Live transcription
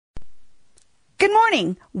Good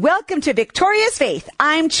morning. Welcome to Victorious Faith.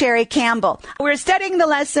 I'm Cherry Campbell. We're studying the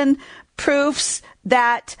lesson, Proofs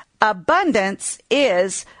That Abundance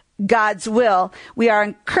is God's Will. We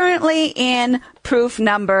are currently in proof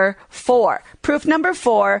number 4. Proof number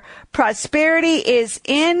 4, prosperity is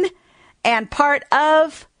in and part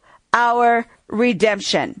of our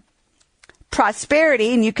redemption.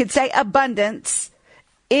 Prosperity, and you could say abundance,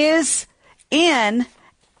 is in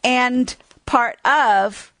and part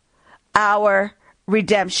of our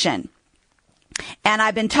redemption. And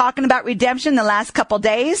I've been talking about redemption the last couple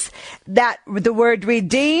days. That the word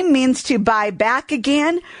redeem means to buy back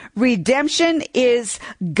again. Redemption is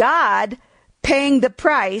God paying the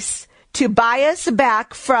price to buy us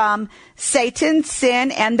back from Satan,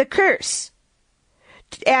 sin, and the curse.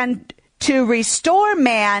 And to restore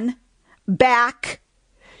man back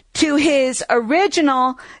to his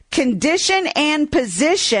original condition and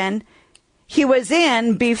position he was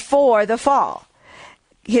in before the fall.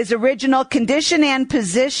 His original condition and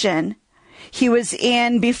position he was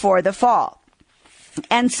in before the fall.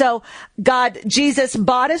 And so Jesus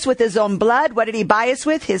bought us with his own blood. What did he buy us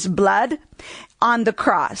with? His blood on the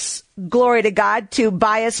cross. Glory to God, to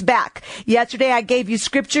buy us back. Yesterday I gave you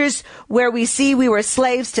scriptures where we see we were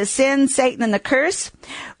slaves to sin, Satan, and the curse.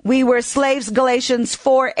 We were slaves, Galatians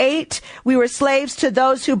 4:8. We were slaves to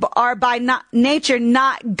those who are by nature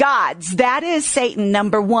not gods. That is Satan,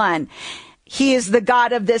 number one. He is the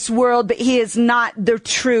God of this world, but he is not the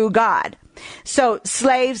true God. So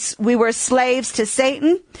slaves, we were slaves to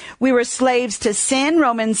Satan. We were slaves to sin,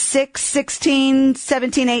 Romans 6:16,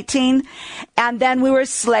 17, 18. And then we were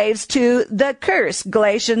slaves to the curse,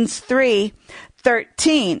 Galatians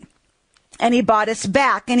 3:13. And he bought us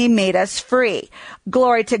back and he made us free.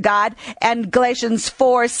 Glory to God. And Galatians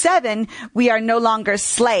 4:7, we are no longer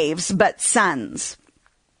slaves, but sons.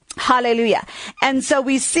 Hallelujah. And so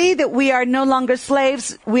we see that we are no longer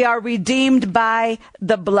slaves. We are redeemed by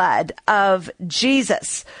the blood of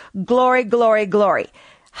Jesus. Glory, glory, glory.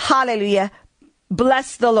 Hallelujah.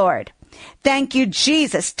 Bless the Lord. Thank you,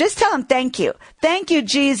 Jesus. Just tell him thank you. Thank you,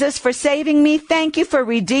 Jesus, for saving me. Thank you for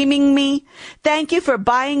redeeming me. Thank you for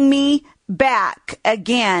buying me back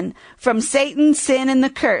again from Satan, sin, and the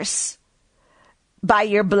curse by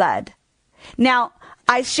your blood. Now,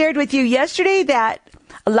 I shared with you yesterday that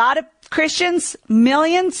a lot of Christians,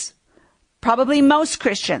 millions, probably most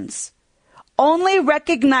Christians, only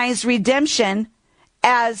recognize redemption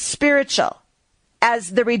as spiritual,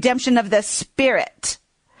 as the redemption of the Spirit.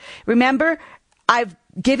 Remember, I've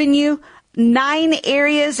given you 9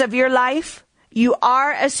 areas of your life. You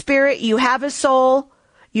are a spirit, you have a soul,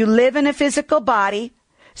 you live in a physical body.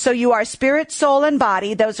 So you are spirit, soul, and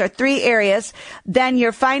body. Those are 3 areas. Then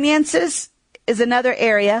your finances is another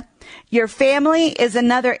area. Your family is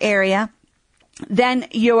another area. Then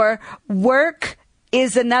your work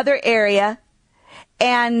is another area.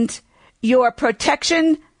 And your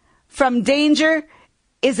protection from danger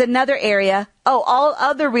is another area. Oh, all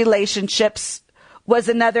other relationships was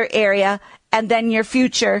another area. And then your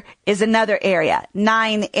future is another area.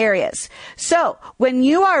 9 areas. So when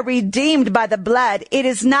you are redeemed by the blood, it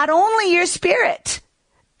is not only your spirit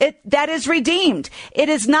that is redeemed. It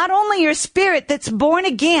is not only your spirit that's born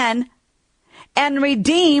again and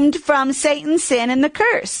redeemed from Satan's sin and the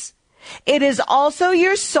curse. It is also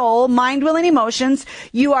your soul, mind, will, and emotions.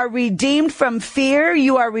 You are redeemed from fear.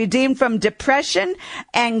 You are redeemed from depression,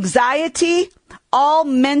 anxiety, all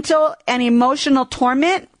mental and emotional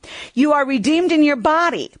torment. You are redeemed in your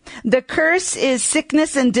body. The curse is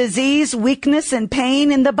sickness and disease, weakness and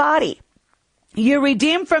pain in the body. You're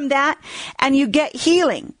redeemed from that and you get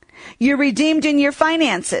healing. You're redeemed in your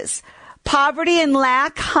finances. Poverty and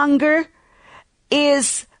lack, hunger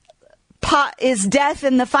is death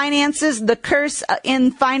in the finances, the curse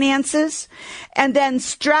in finances. And then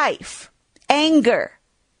strife, anger,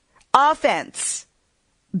 offense,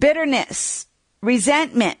 bitterness,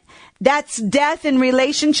 resentment. That's death in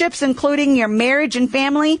relationships, including your marriage and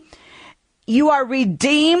family. You are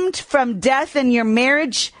redeemed from death in your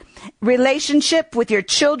marriage relationship with your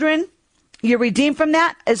children. You're redeemed from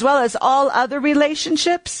that, as well as all other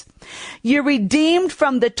relationships. You're redeemed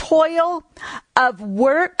from the toil of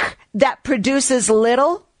work that produces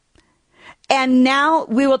little. And now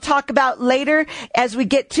we will talk about later, as we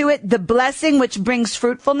get to it, the blessing which brings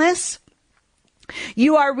fruitfulness.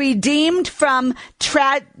 You are redeemed from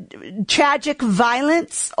tragic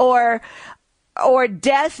violence or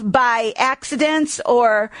death by accidents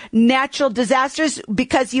or natural disasters,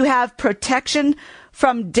 because you have protection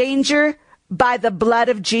from danger by the blood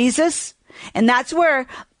of Jesus. And that's where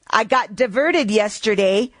I got diverted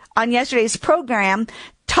yesterday on yesterday's program,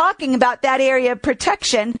 talking about that area of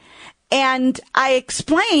protection And I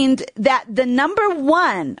explained that the number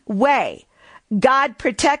one way God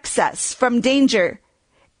protects us from danger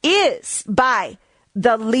is by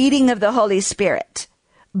the leading of the Holy Spirit,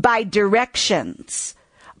 by directions,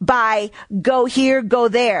 by go here, go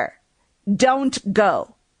there, don't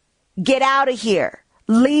go, get out of here,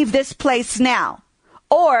 leave this place now,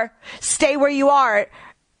 or stay where you are,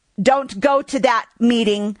 don't go to that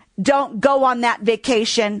meeting, don't go on that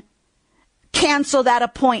vacation, cancel that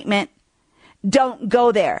appointment, don't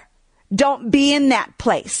go there, don't be in that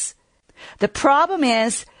place. The problem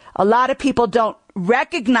is a lot of people don't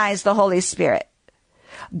recognize the Holy Spirit.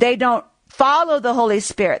 They don't follow the Holy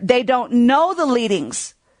Spirit. They don't know the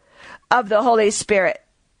leadings of the Holy Spirit.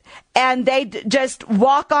 And they just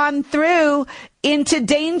walk on through into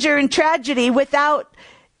danger and tragedy without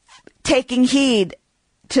taking heed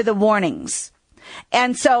to the warnings.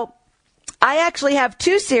 And so I actually have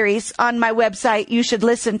 2 series on my website you should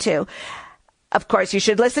listen to. Of course, you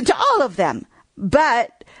should listen to all of them.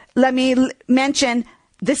 But let me mention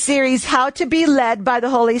the series, How to be Led by the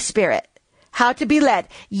Holy Spirit. How to be led.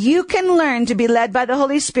 You can learn to be led by the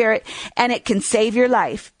Holy Spirit, and it can save your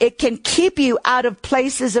life. It can keep you out of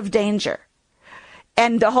places of danger.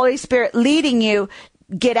 And the Holy Spirit leading you,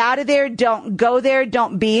 get out of there, don't go there,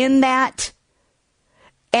 don't be in that.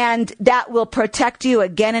 And that will protect you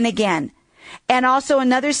again and again. And also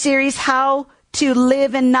another series, How to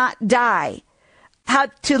Live and Not Die. How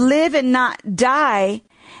to Live and Not Die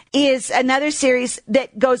is another series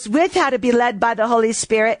that goes with How to be Led by the Holy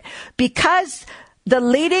Spirit, because the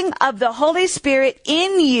leading of the Holy Spirit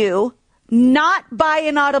in you, not by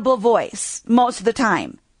an audible voice most of the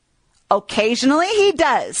time. Occasionally he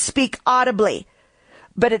does speak audibly,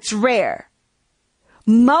 but it's rare.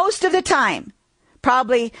 Most of the time,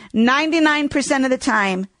 probably 99% of the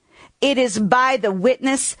time, it is by the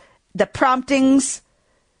witness, the promptings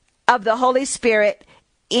of the Holy Spirit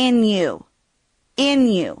in you. In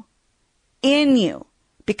you,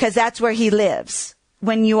 because that's where he lives.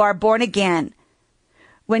 When you are born again,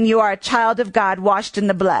 when you are a child of God washed in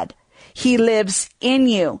the blood, he lives in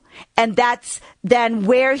you. And that's then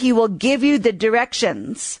where he will give you the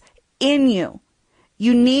directions in you.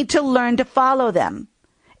 You need to learn to follow them.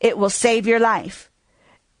 It will save your life.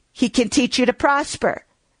 He can teach you to prosper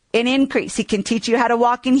and increase. He can teach you how to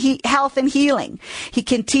walk in health and healing. He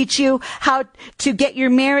can teach you how to get your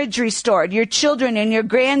marriage restored, your children and your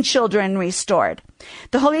grandchildren restored.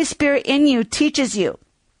 The Holy Spirit in you teaches you.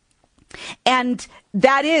 And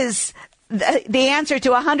that is the answer to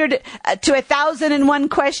 1,001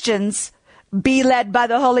 questions. Be led by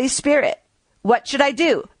the Holy Spirit. What should I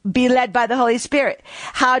do? Be led by the Holy Spirit.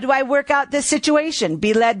 How do I work out this situation?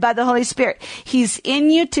 Be led by the Holy Spirit. He's in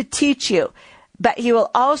you to teach you. But he will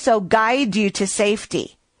also guide you to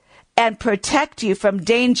safety and protect you from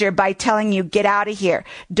danger by telling you, get out of here.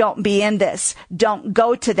 Don't be in this. Don't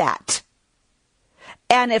go to that.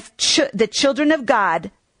 And if the children of God,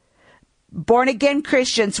 born again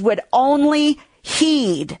Christians, would only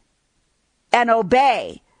heed and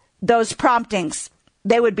obey those promptings,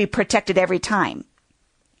 they would be protected every time.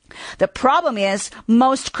 The problem is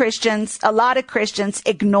most Christians, a lot of Christians,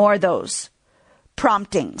 ignore those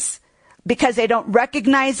promptings. Because they don't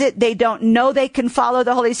recognize it. They don't know they can follow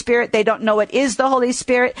the Holy Spirit. They don't know it is the Holy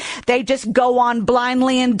Spirit. They just go on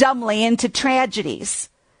blindly and dumbly into tragedies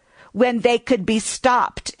when they could be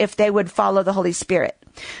stopped if they would follow the Holy Spirit.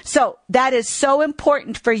 So that is so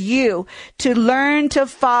important for you to learn to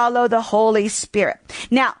follow the Holy Spirit.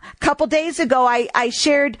 Now, a couple days ago, I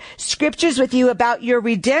shared scriptures with you about your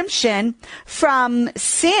redemption from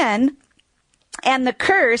sin and the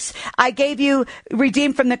curse. I gave you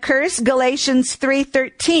redeemed from the curse, Galatians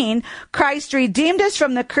 3:13. Christ redeemed us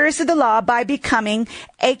from the curse of the law by becoming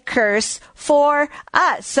a curse for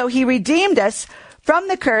us. So he redeemed us from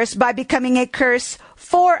the curse by becoming a curse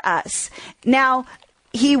for us. Now,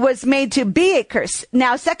 he was made to be a curse.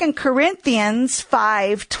 Now, 2 Corinthians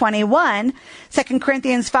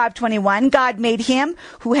 5:21, God made him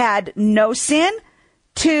who had no sin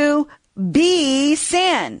to be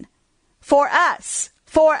sin. For us.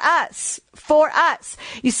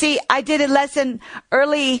 You see, I did a lesson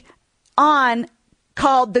early on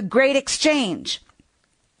called The Great Exchange.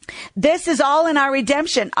 This is all in our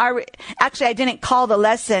redemption. Actually, I didn't call the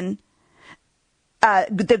lesson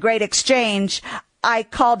The Great Exchange. I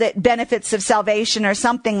called it Benefits of Salvation or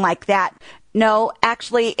something like that. No,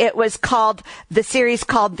 actually, it was called, the series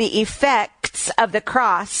called The Effects effects of the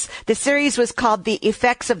cross. The series was called The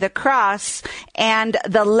Effects of the Cross, and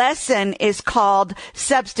the lesson is called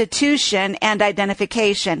Substitution and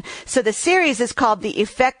Identification. So the series is called The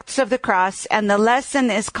Effects of the Cross, and the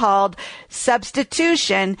lesson is called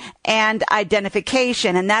Substitution and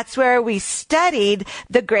Identification. And that's where we studied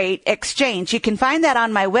the Great Exchange. You can find that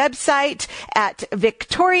on my website at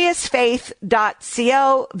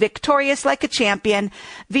victoriousfaith.co, victorious like a champion,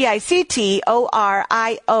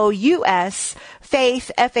 VICTORIOUS,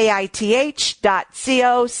 faith,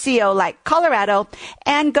 FAITH.co, CO like Colorado,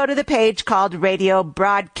 and go to the page called Radio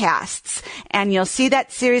Broadcasts. And you'll see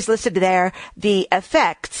that series listed there, The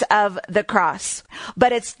Effects of the Cross.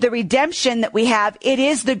 But it's the redemption that we have. It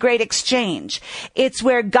is the great exchange. It's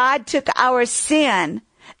where God took our sin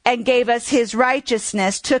and gave us his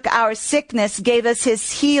righteousness, took our sickness, gave us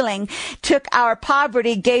his healing, took our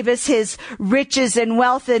poverty, gave us his riches and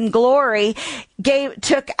wealth and glory,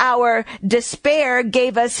 took our despair,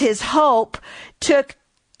 gave us his hope, took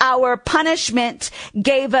our punishment,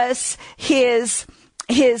 gave us his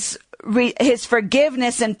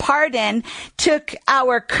forgiveness and pardon, took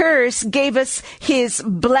our curse, gave us his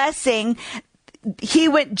blessing.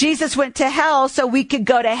 Jesus went to hell so we could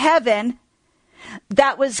go to heaven.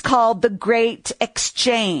 That was called the Great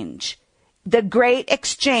Exchange. The Great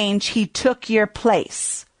Exchange, he took your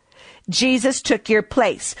place. Jesus took your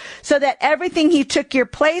place. So that everything he took your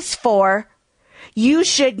place for, you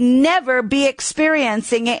should never be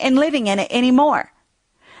experiencing it and living in it anymore.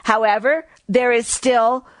 However, there is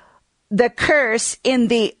still the curse in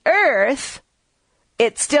the earth.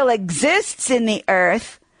 It still exists in the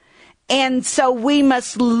earth. And so we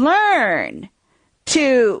must learn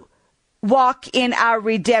to walk in our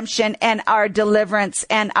redemption and our deliverance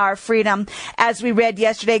and our freedom. As we read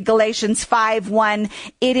yesterday, Galatians 5:1,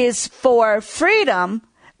 it is for freedom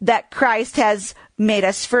that Christ has made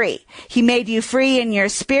us free. He made you free in your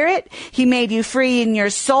spirit. He made you free in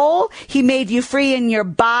your soul. He made you free in your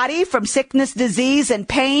body from sickness, disease, and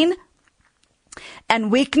pain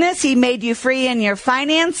and weakness. He made you free in your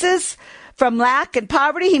finances from lack and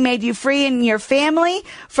poverty. He made you free in your family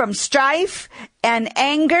from strife and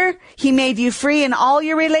anger. He made you free in all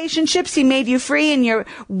your relationships. He made you free in your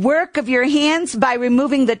work of your hands by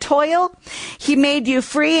removing the toil. He made you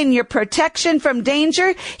free in your protection from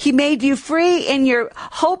danger. He made you free in your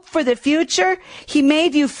hope for the future. He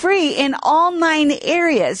made you free in all 9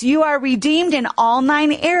 areas. You are redeemed in all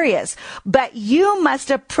 9 areas, but you must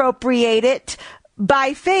appropriate it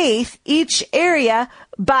by faith, each area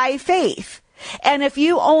by faith. And if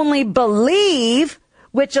you only believe,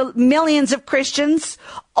 which millions of Christians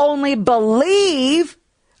only believe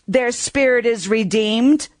their spirit is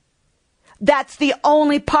redeemed, that's the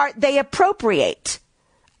only part they appropriate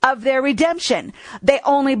of their redemption. They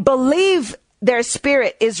only believe their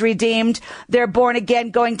spirit is redeemed, they're born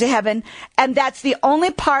again, going to heaven, and that's the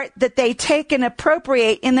only part that they take and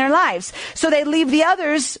appropriate in their lives. So they leave the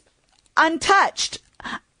others untouched,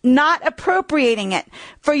 not appropriating it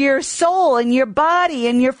for your soul and your body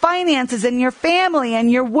and your finances and your family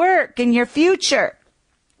and your work and your future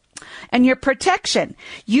and your protection.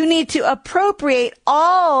 You need to appropriate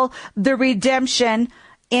all the redemption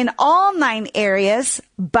in all 9 areas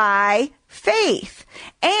by faith.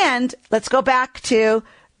 And let's go back to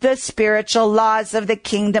the spiritual laws of the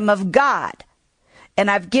kingdom of God. And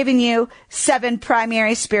I've given you 7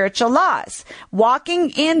 primary spiritual laws. Walking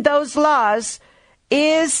in those laws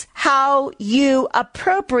is how you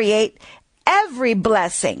appropriate every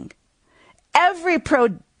blessing, every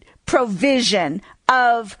provision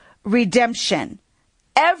of redemption,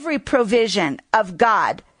 every provision of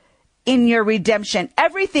God in your redemption,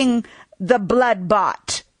 everything the blood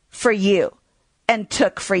bought for you and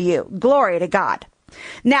took for you. Glory to God.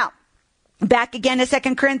 Now, back again to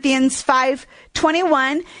 2 Corinthians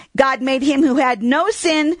 5:21, God made him who had no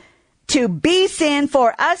sin to be sin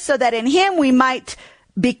for us so that in him we might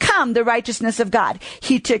become the righteousness of God.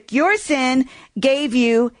 He took your sin, gave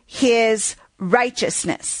you his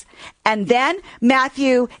righteousness. And then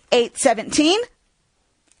Matthew 8:17,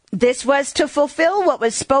 this was to fulfill what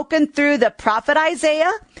was spoken through the prophet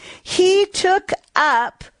Isaiah. He took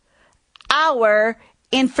up our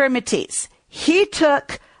infirmities. He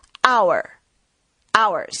took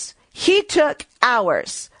ours. He took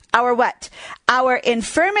ours. Our what? Our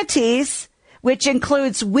infirmities, which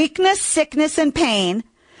includes weakness, sickness, and pain.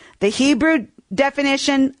 The Hebrew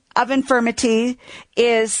definition of infirmity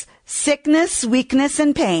is sickness, weakness,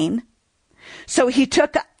 and pain. So he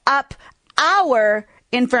took up our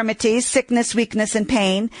infirmities, sickness, weakness, and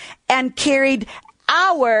pain, and carried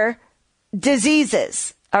our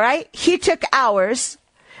diseases. All right? He took ours.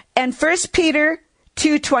 And 1 Peter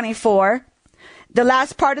 2:24, the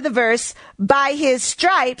last part of the verse, by his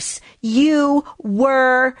stripes you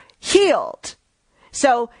were healed.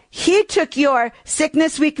 So he took your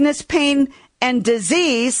sickness, weakness, pain, and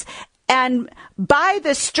disease, and by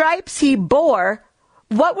the stripes he bore,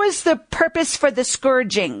 what was the purpose for the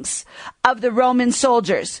scourgings of the Roman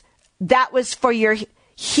soldiers? That was for your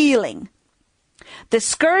healing. The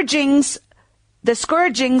scourgings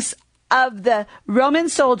of the Roman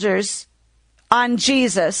soldiers on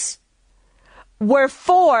Jesus were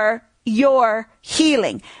for your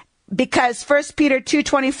healing. Because 1 Peter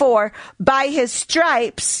 2:24, by his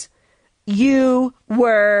stripes you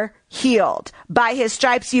were healed. By his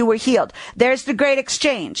stripes you were healed. There's the great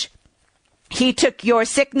exchange. He took your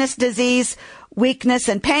sickness, disease, weakness,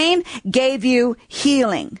 and pain, gave you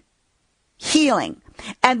healing. Healing.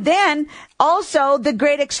 And then also the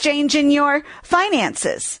great exchange in your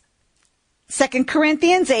finances. 2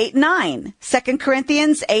 Corinthians 8:9. 2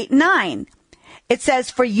 Corinthians 8:9. It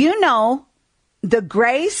says, for you know the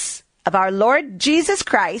grace of our Lord Jesus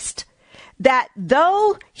Christ, that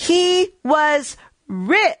though he was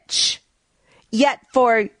rich, yet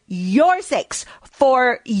for your sakes,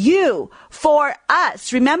 for you, for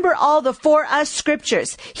us. Remember all the for us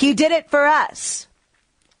scriptures. He did it for us.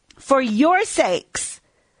 For your sakes,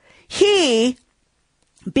 he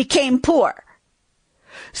became poor,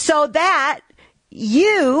 so that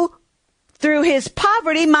you, through his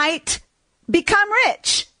poverty, might become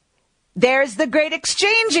rich. There's the great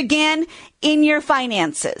exchange again in your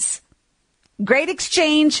finances. Great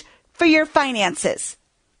exchange for your finances.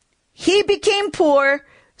 He became poor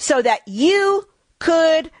so that you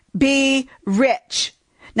could be rich.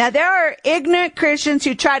 Now, there are ignorant Christians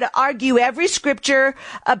who try to argue every scripture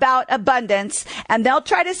about abundance, and they'll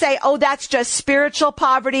try to say, oh, that's just spiritual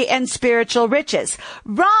poverty and spiritual riches.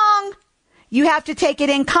 Wrong! You have to take it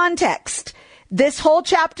in context. This whole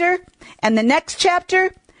chapter and the next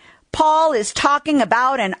chapter, Paul is talking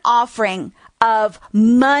about an offering of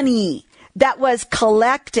money that was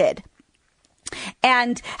collected,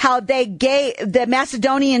 and how they gave, the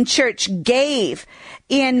Macedonian church gave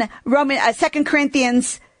in 2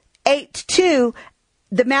 Corinthians 8:2,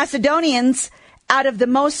 the Macedonians, out of the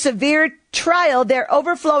most severe trial, their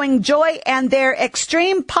overflowing joy and their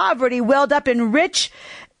extreme poverty welled up in rich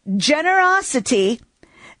generosity.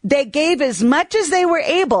 They gave as much as they were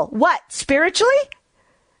able. What? Spiritually?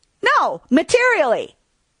 No, materially,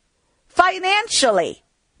 financially.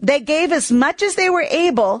 They gave as much as they were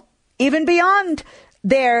able, even beyond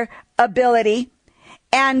their ability,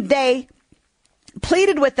 and they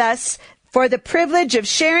pleaded with us for the privilege of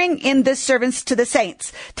sharing in this service to the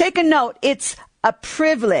saints. Take a note, it's a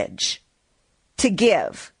privilege to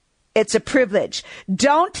give. It's a privilege.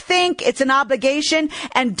 Don't think it's an obligation,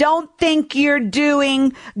 and don't think you're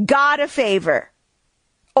doing God a favor,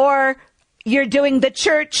 or you're doing the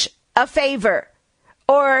church a favor,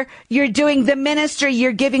 or you're doing the ministry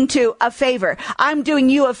you're giving to a favor. I'm doing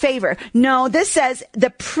you a favor. No, this says the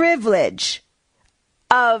privilege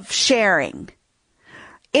of sharing.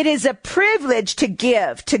 It is a privilege to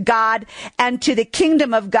give to God and to the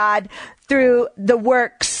kingdom of God through the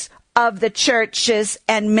works of the churches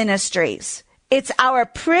and ministries. It's our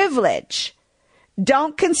privilege.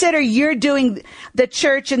 Don't consider you're doing the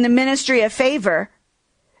church and the ministry a favor.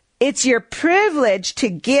 It's your privilege to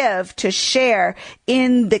give, to share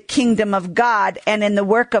in the kingdom of God and in the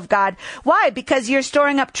work of God. Why? Because you're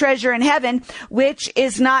storing up treasure in heaven, which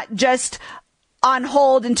is not just on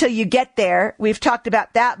hold until you get there. We've talked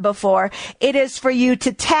about that before. It is for you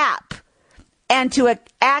to tap and to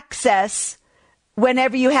access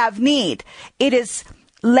whenever you have need. It is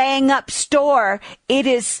laying up store. It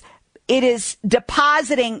is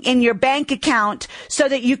depositing in your bank account so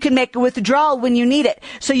that you can make a withdrawal when you need it.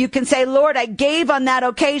 So you can say, Lord, I gave on that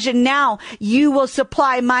occasion. Now you will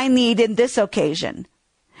supply my need in this occasion.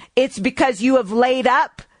 It's because you have laid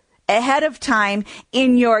up ahead of time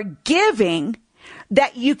in your giving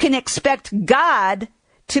that you can expect God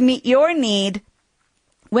to meet your need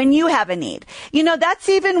when you have a need. You know, that's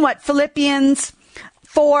even what Philippians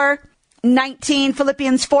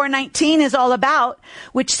 4:19 is all about,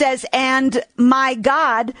 which says, and my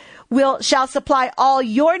God shall supply all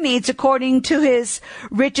your needs according to his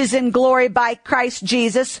riches in glory by Christ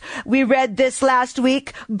Jesus. We read this last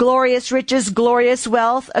week, glorious riches, glorious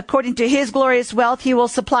wealth. According to his glorious wealth, he will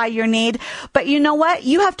supply your need. But you know what?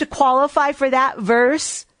 You have to qualify for that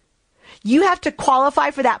verse. You have to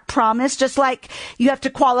qualify for that promise, just like you have to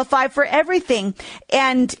qualify for everything.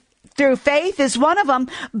 And through faith is one of them.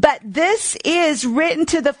 But this is written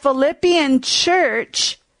to the Philippian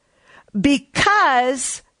church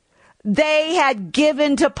because they had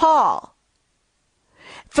given to Paul.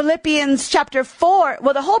 Philippians chapter 4,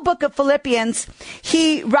 well, the whole book of Philippians,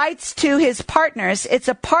 he writes to his partners. It's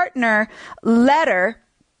a partner letter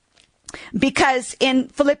because in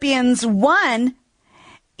Philippians 1,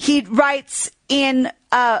 he writes in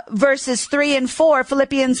verses 3 and 4,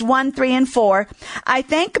 Philippians 1, 3 and 4, I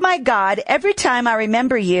thank my God every time I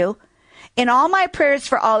remember you. In all my prayers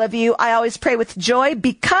for all of you, I always pray with joy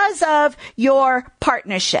because of your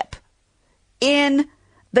partnership in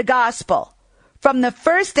the gospel. From the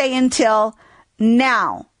first day until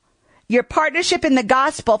now, your partnership in the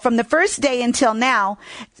gospel from the first day until now.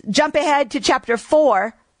 Jump ahead to chapter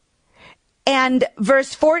 4 and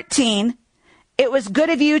verse 14. It was good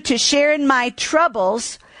of you to share in my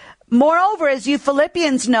troubles. Moreover, as you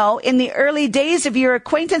Philippians know, in the early days of your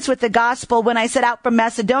acquaintance with the gospel, when I set out from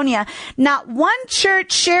Macedonia, not one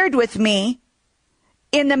church shared with me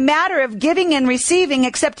in the matter of giving and receiving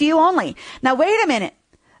except you only. Now, wait a minute.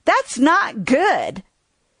 That's not good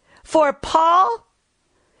for Paul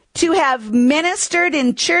to have ministered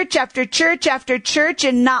in church after church after church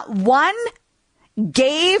and not one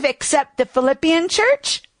gave except the Philippian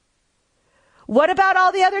church. What about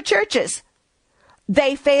all the other churches?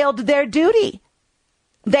 They failed their duty.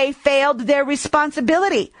 They failed their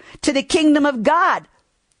responsibility to the kingdom of God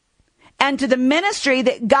and to the ministry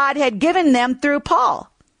that God had given them through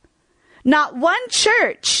Paul. Not one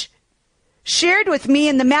church shared with me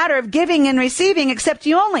in the matter of giving and receiving except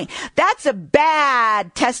you only. That's a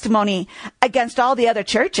bad testimony against all the other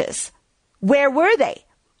churches. Where were they?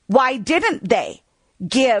 Why didn't they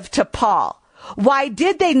give to Paul? Why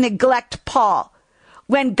did they neglect Paul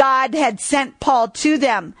when God had sent Paul to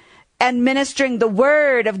them and ministering the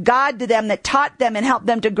word of God to them that taught them and helped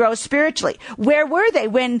them to grow spiritually? Where were they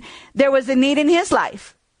when there was a need in his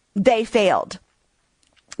life? They failed.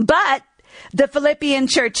 But the Philippian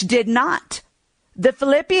church did not. The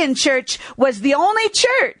Philippian church was the only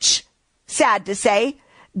church, sad to say,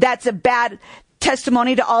 that's a bad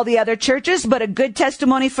testimony to all the other churches, but a good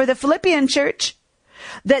testimony for the Philippian church,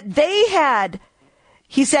 that they had,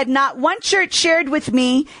 he said, not one church shared with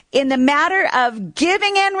me in the matter of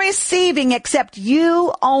giving and receiving except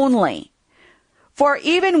you only. For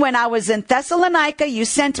even when I was in Thessalonica, you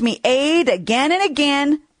sent me aid again and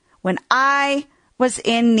again when I was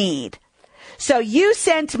in need. So you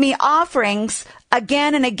sent me offerings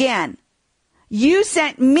again and again. You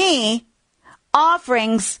sent me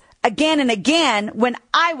offerings again and again when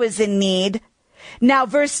I was in need. Now,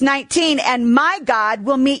 verse 19, and my God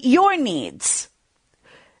will meet your needs.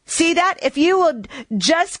 See that? If you would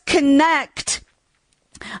just connect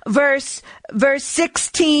verse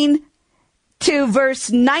 16 to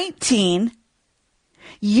verse 19,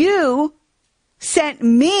 you sent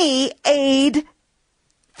me aid,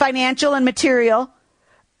 financial and material,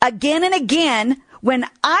 again and again when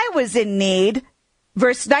I was in need.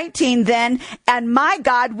 Verse 19 then, and my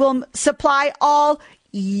God will supply all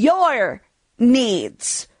your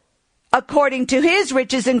needs according to his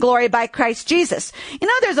riches and glory by Christ Jesus. You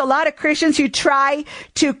know, there's a lot of Christians who try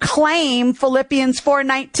to claim Philippians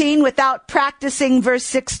 4:19 without practicing verse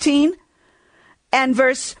 16 and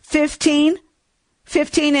verse 15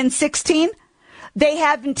 and 16. They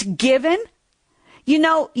haven't given. You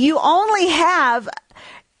know, you only have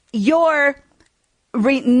your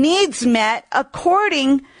needs met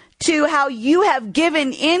according to how you have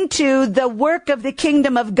given into the work of the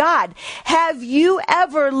kingdom of God. Have you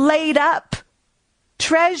ever laid up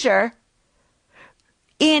treasure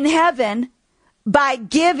in heaven by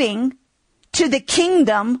giving to the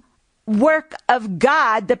kingdom work of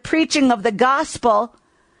God, the preaching of the gospel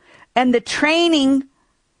and the training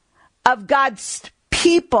of God's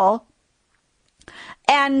people,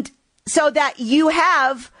 and so that you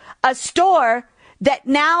have a store that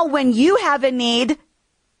now when you have a need,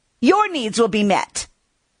 your needs will be met?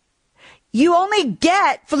 You only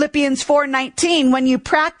get Philippians 4:19 when you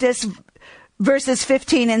practice verses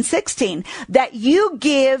 15 and 16, that you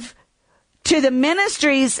give to the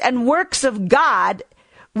ministries and works of God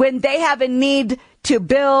when they have a need to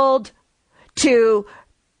build, to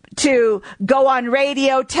go on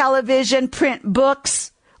radio, television, print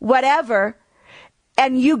books, whatever.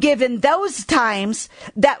 And you give in those times,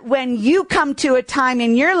 that when you come to a time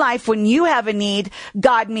in your life when you have a need,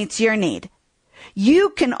 God meets your need. You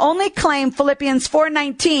can only claim Philippians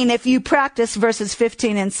 4:19 if you practice verses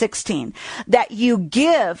 15 and 16, that you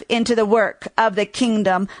give into the work of the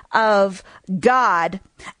kingdom of God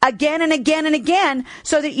again and again and again,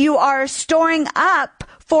 so that you are storing up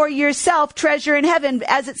for yourself treasure in heaven,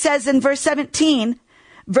 as it says in verse 17.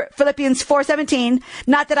 Philippians 4:17,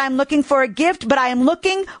 not that I'm looking for a gift, but I am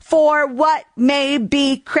looking for what may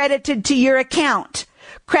be credited to your account.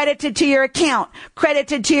 credited to your account,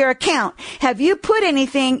 credited to your account. Have you put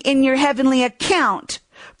anything in your heavenly account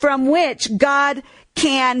from which God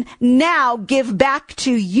can now give back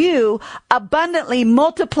to you abundantly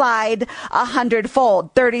multiplied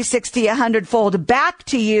 100-fold, 30, 60, 100-fold back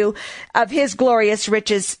to you of his glorious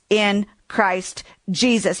riches in Christ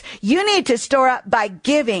Jesus? You need to store up by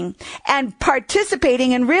giving and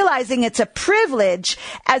participating and realizing it's a privilege,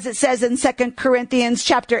 as it says in 2 Corinthians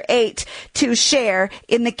chapter 8, to share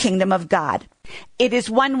in the kingdom of God. It is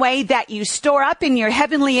one way that you store up in your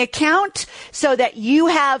heavenly account so that you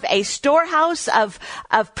have a storehouse of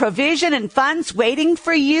provision and funds waiting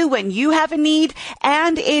for you when you have a need.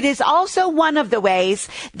 And it is also one of the ways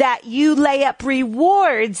that you lay up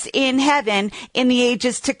rewards in heaven in the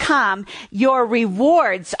ages to come. Your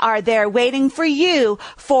rewards are there waiting for you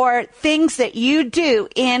for things that you do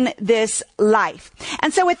in this life.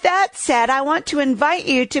 And so with that said, I want to invite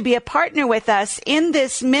you to be a partner with us in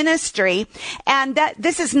this ministry. And that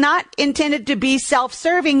this is not intended to be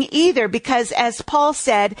self-serving either, because as Paul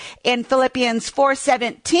said in Philippians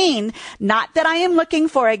 4:17, not that I am looking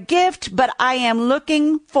for a gift, but I am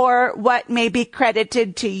looking for what may be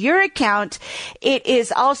credited to your account. It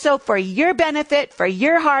is also for your benefit, for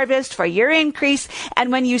your harvest, for your increase.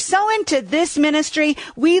 And when you sow into this ministry,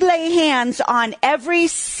 we lay hands on every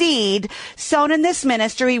seed sown in this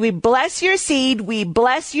ministry. We bless your seed, we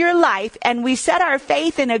bless your life, and we set our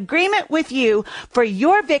faith in agreement with you for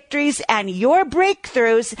your victories and your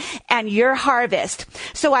breakthroughs and your harvest.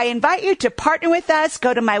 So I invite you to partner with us.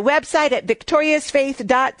 Go to my website at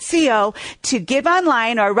victoriousfaith.co to give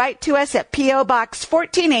online, or write to us at P.O. Box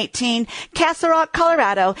 1418, Castle Rock,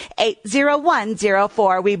 Colorado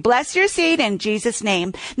 80104. We bless your seed in Jesus'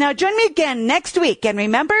 name. Now join me again next week, and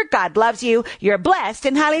remember, God loves you. You're blessed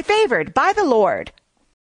and highly favored by the Lord.